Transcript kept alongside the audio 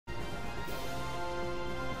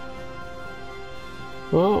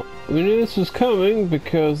Well, we knew this was coming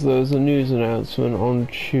because there was a news announcement on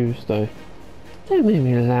Tuesday. Don't make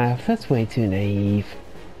me laugh, that's way too naive.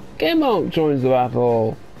 Geymalk joins the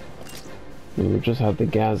battle! We just had the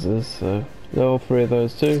Gazers, so level 3 of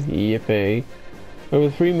those too, yippee.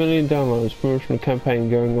 Over 3 million downloads, promotional campaign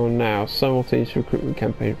going on now, simultaneous recruitment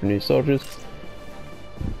campaign for new soldiers.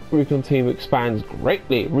 Recon team expands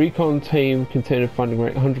greatly, recon team container finding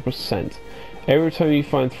rate 100%. Every time you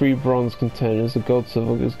find 3 bronze containers, a gold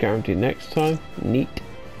silver is guaranteed next time. Neat.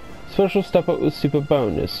 Special step up with super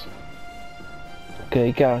bonus.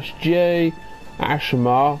 Okay, Gash J,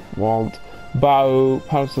 Ashmar, want. Bao,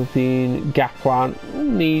 Palestine, Gaplan,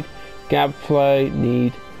 need. Gabflay,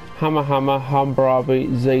 need. Hammer,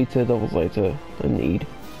 Hambrabi, Zeta, double Zeta, and need.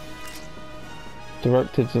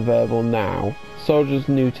 Directives available now. Soldiers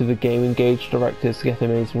new to the game engage directives to get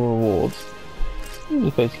amazing rewards. These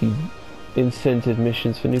are basically incentive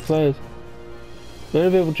missions for new players. Only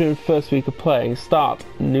available during the first week of playing. Start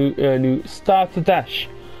start the dash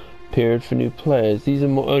period for new players. These are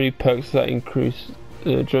more only perks that increase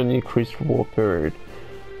during the increased reward period.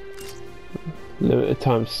 Limited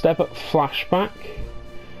time step up flashback.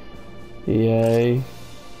 Yay!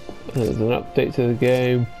 There's an update to the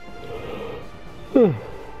game.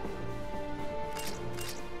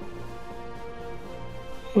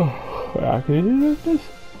 How can you do this?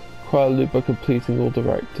 Acquire loot by completing all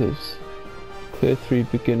directives. Clear 3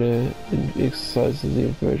 beginner exercises in the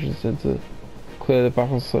information center. Clear the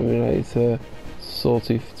battle simulator.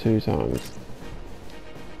 Salty for 2 times.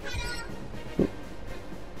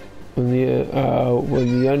 When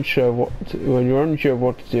you're unsure of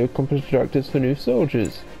what to do, accomplish directives for new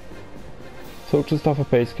soldiers. Talk to staff at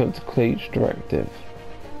base camp to clear each directive.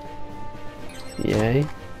 Yay.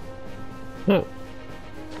 Oh.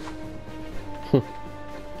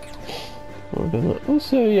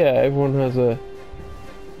 Also, yeah, everyone has a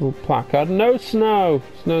little placard. No snow!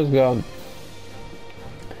 Snow's gone.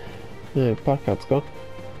 No, placard's gone.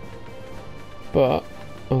 But,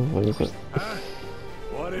 other things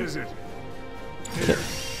what is it? Here,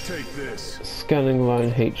 take this. Scanning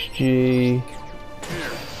line HG. Here,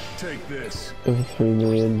 take this. Over 3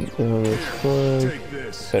 million flag. Take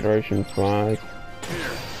this. Federation flag.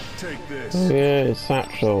 Here, take this. Oh yeah,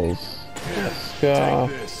 satchels. Here, Scarf.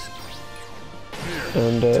 take this. Here,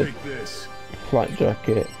 And take this. flight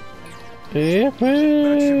jacket. Yippee!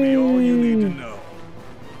 That should be all you need to know.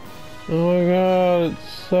 Oh my god,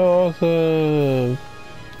 it's so awesome!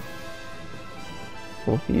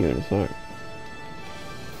 What are you in a sec?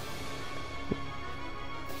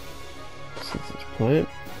 Since it's playing.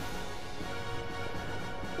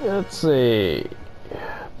 Let's see.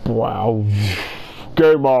 Wow.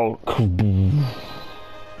 Geymalk.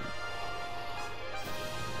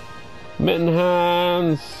 Mitten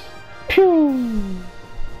hands. Pew.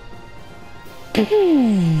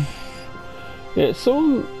 Pew. Yeah,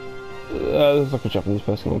 someone. There's like a Japanese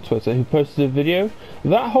person on Twitter who posted a video.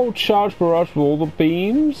 That whole charge barrage with all the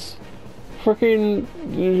beams, freaking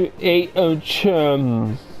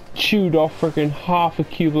chewed off freaking half a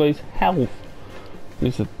Cubelate's health.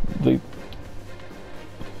 This is the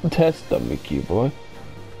test dummy Cubalate.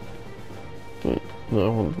 Wait, no, I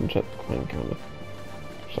wanted to check the clan counter,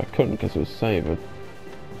 which I couldn't because it was saving.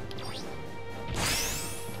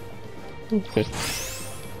 Okay.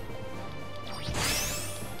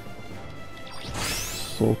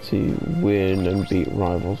 Salty, win and beat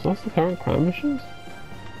rivals. That's the current clan missions?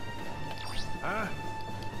 Huh?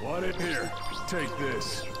 What in here? Take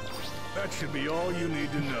this. That should be all you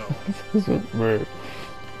need to know.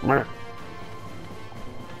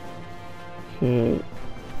 Okay.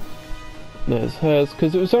 There's hers,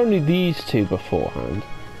 because it was only these two beforehand.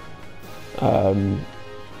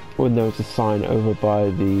 When there was a sign over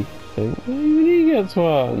by the thing. Even he gets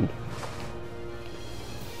one!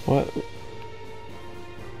 What?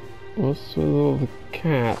 What's with all the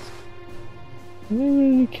cats? Are there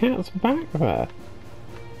any cats back there?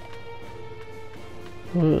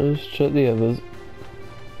 Right, let's check the others.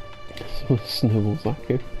 Snowballs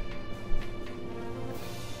lucky.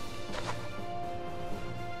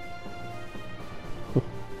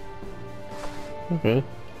 Okay.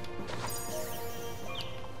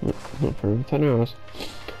 Not for over 10 hours.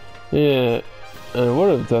 Yeah, and I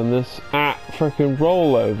would have done this at frickin'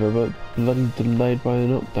 rollover, but bloody delayed by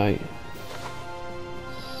an update.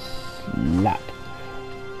 Slap.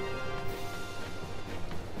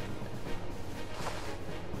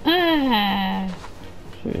 Ah!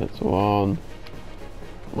 She gets one.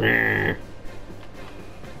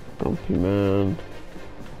 Grumpy man.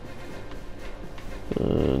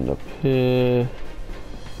 And up here.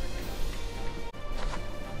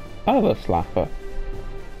 Other slapper.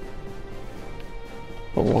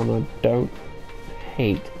 for one I don't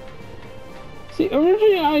hate. See,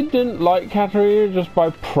 originally I didn't like Katarina just by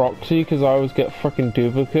proxy because I always get fucking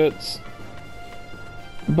duplicates.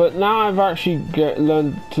 But now I've actually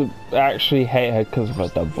learned to actually hate her because of her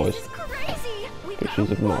dumb voice. Because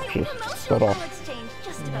she's obnoxious. Got off.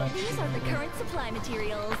 These are the current supply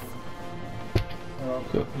materials.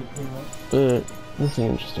 Nothing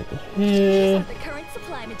interesting in here.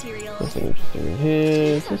 Nothing interesting in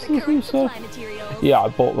here. Is this new stuff? Yeah, I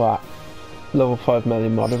bought that. Level 5 melee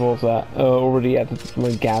mod, I've also that. Already added to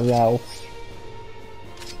my gazelle.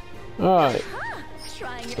 Alright.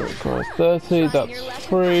 Requires 30, that's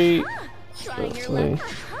free. That's free.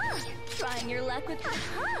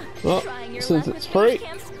 Well, since it's free.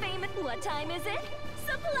 What time is it?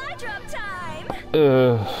 Supply drop time!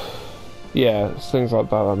 Yeah, it's things like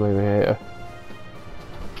that made me hate her.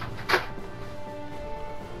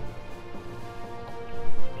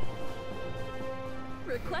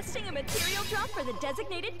 Requesting a material drop for the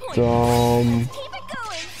designated point. Dom. Let's keep it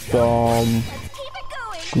going. Dom. Let's keep it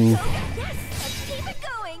going. Goof. Yes, let's keep it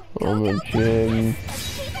going. I'm a gym.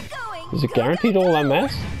 Let's keep it going. Is it guaranteed all MS?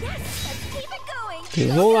 Yes, let's keep it going.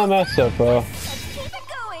 It's all MS so far. Let's keep it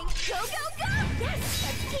going. Go, go, go. Yes,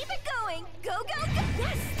 let's keep it going. Go, go, go.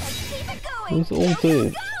 Yes, let's keep it going. These all do.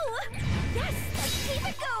 Yes, let's keep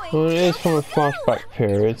it going. Well, it is from a flashback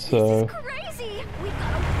period, so. Crazy. We've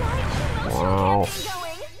got a wide promotional Wow. campaign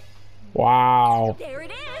going. Wow. There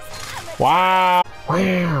it is. Wow.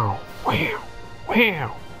 Wow. Wow.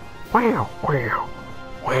 Wow. Wow. Wow.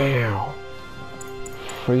 Wow.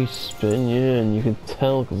 Free spin, yeah, and you can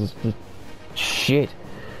tell because it's the shit.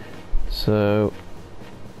 So,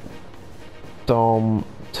 Dom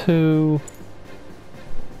 2.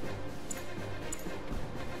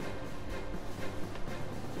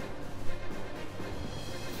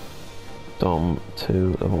 Dom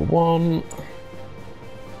 2 level 1.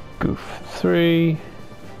 Goof 3.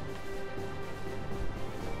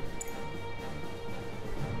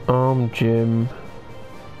 Arm Gym.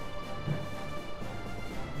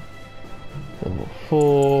 Level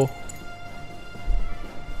 4.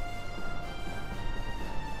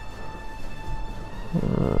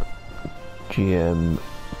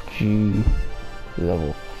 GMG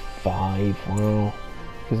level 5. Wow.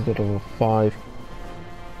 Because it's level 5.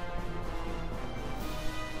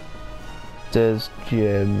 Des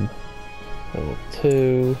Gym level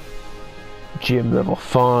 2. Gym level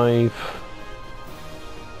 5.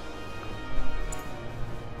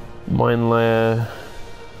 Mine Layer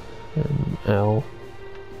L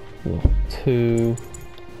level 2.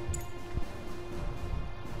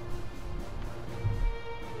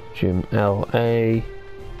 Gym LA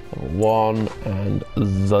level 1 and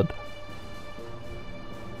Zud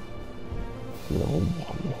level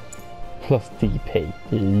 1 plus DP.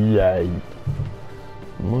 Yay!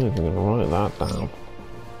 I'm not even gonna write that down.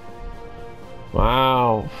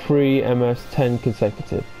 Wow, free MS10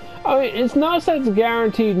 consecutive. I mean, it's nice that it's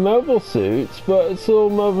guaranteed mobile suits, but it's all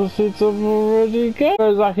mobile suits I've already got.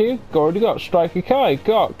 Exactly, already got Striker Kai,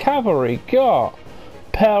 got Cavalry, got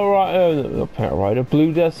Pale Rider, not Pale Rider,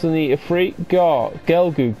 Blue Destiny, Freak, got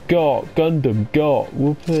Gelgu, got Gundam, got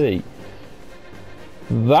Whoopee.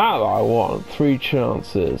 That I want. 3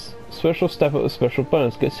 chances. Special step up with special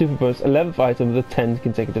bonus. Get super bonus 11th item with a 10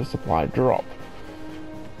 consecutive supply drop.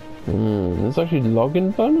 There's actually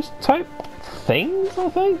login bonus type things, I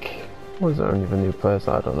think? Or is it only for new players?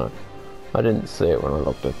 I don't know. I didn't see it when I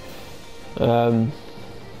logged in.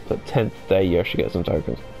 But 10th day you actually get some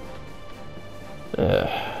tokens.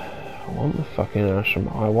 I want the fucking Ashram.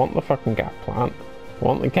 I want the fucking Gap Plant. I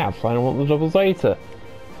want the Gap Plant. I want the Double Zeta.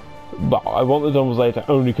 But I want the Double Zeta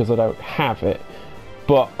only because I don't have it.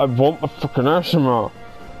 But I want the fucking Ashram.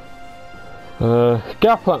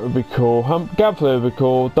 Gap Plant would be cool. Gap Plant would be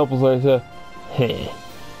cool. Double Zeta. Heh.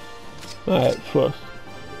 Alright, first.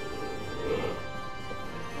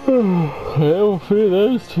 I'll free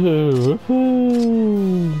those two.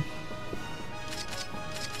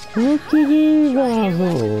 What to do,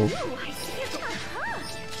 Basil? You're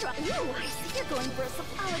going for a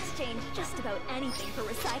supply exchange. Just about anything for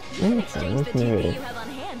recycling. Exchange the DP you have on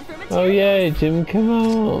hand for materials. Oh yeah, Jim, come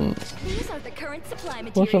on. These are the current supply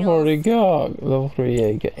materials. What I've already got? Level 3, yeah,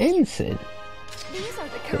 you get Ensign. These are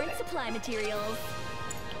the current supply materials.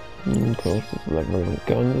 Of course, it's level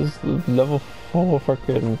gun. This is level 4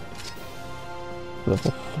 fucking.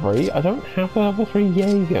 Level 3? I don't have the level 3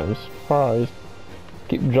 Jaeger, I'm surprised.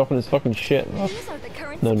 Keep dropping his fucking shit though. These are the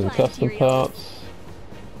current No new supply custom materials. parts.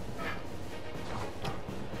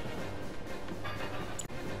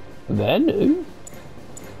 They're new.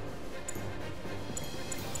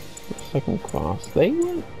 Second class. They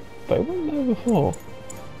weren't there before.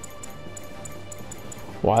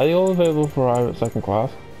 Why are they all available for arrival at second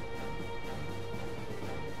class?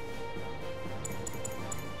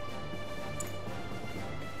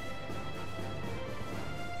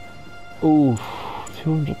 Ooh,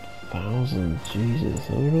 200,000, Jesus,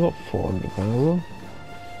 I would have got 400,000.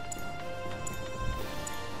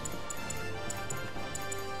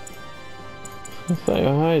 Say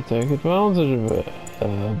hi, take advantage of it.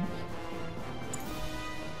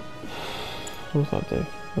 What's that do?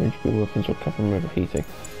 HP weapons will cover them overheating.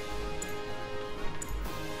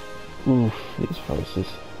 Oof, these prices.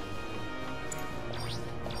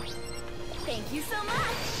 Thank you so much.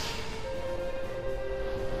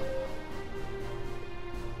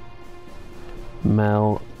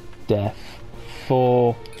 Mel, death,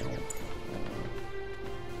 4.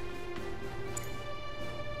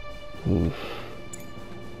 Oof.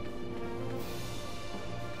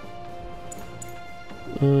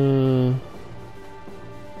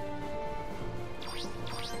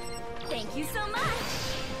 Thank you so much.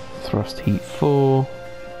 Thrust heat 4.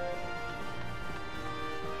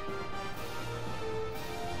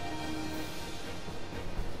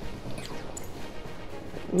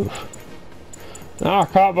 Oof. No, I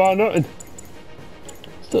can't buy nothing.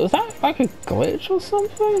 So is that like a glitch or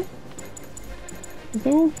something?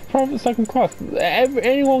 They're all private second class.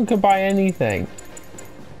 Anyone can buy anything.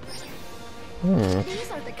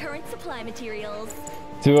 These are the current supply materials.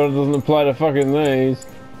 200 doesn't apply to fucking these.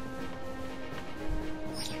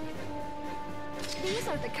 These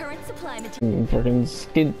are the current supply materials. Fucking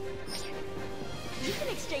skin. You can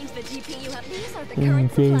exchange the GP you have. These are the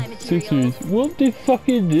current supply materials. What the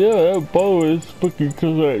fucking hell? Boys fucking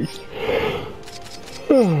correct.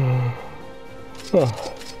 Come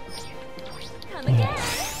again.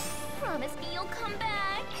 Promise me you'll come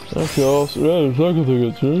back. Of course, second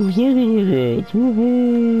tickets, second tickets,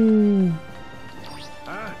 woohoo!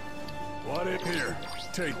 Huh? What in here?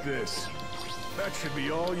 Take this. That should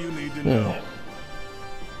be all you need to know. Yeah.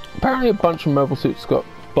 Apparently a bunch of mobile suits got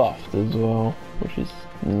buffed as well, which is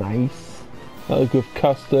nice. Like with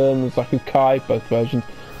custom, there's like a Kai, both versions.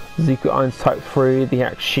 Zico 1 Type 3, the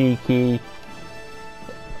Akshiki,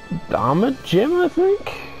 Armored Gym, I think?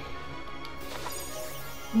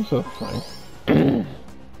 What's that thing?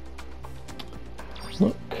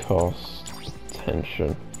 Not cost,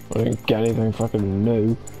 tension. I didn't get anything fucking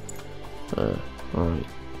new. Alright.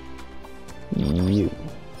 You.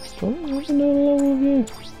 Do I have another level of you?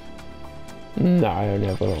 No, I only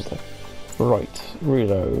have a level. Right,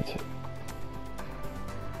 reload.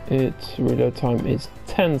 Its reload time is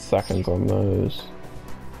 10 seconds on those.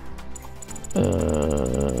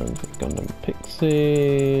 And Gundam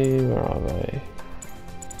Pixie, where are they?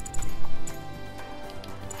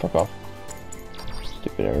 Fuck off.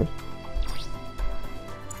 Stupid arrow.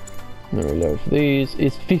 And the reload for these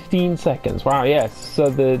is 15 seconds. Wow, yes. So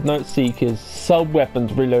the Note Seekers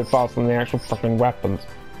sub-weapons reload faster than the actual fucking weapons.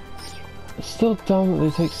 It's still dumb that they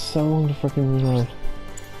take so long to fucking reload.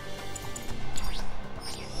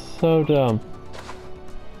 So dumb.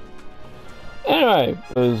 Anyway,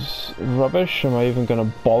 it was rubbish. Am I even going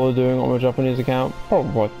to bother doing it on my Japanese account?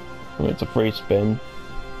 Probably. I mean, it's a free spin.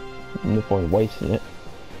 No point wasting it.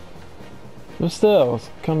 But still, it's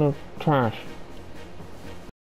kind of trash.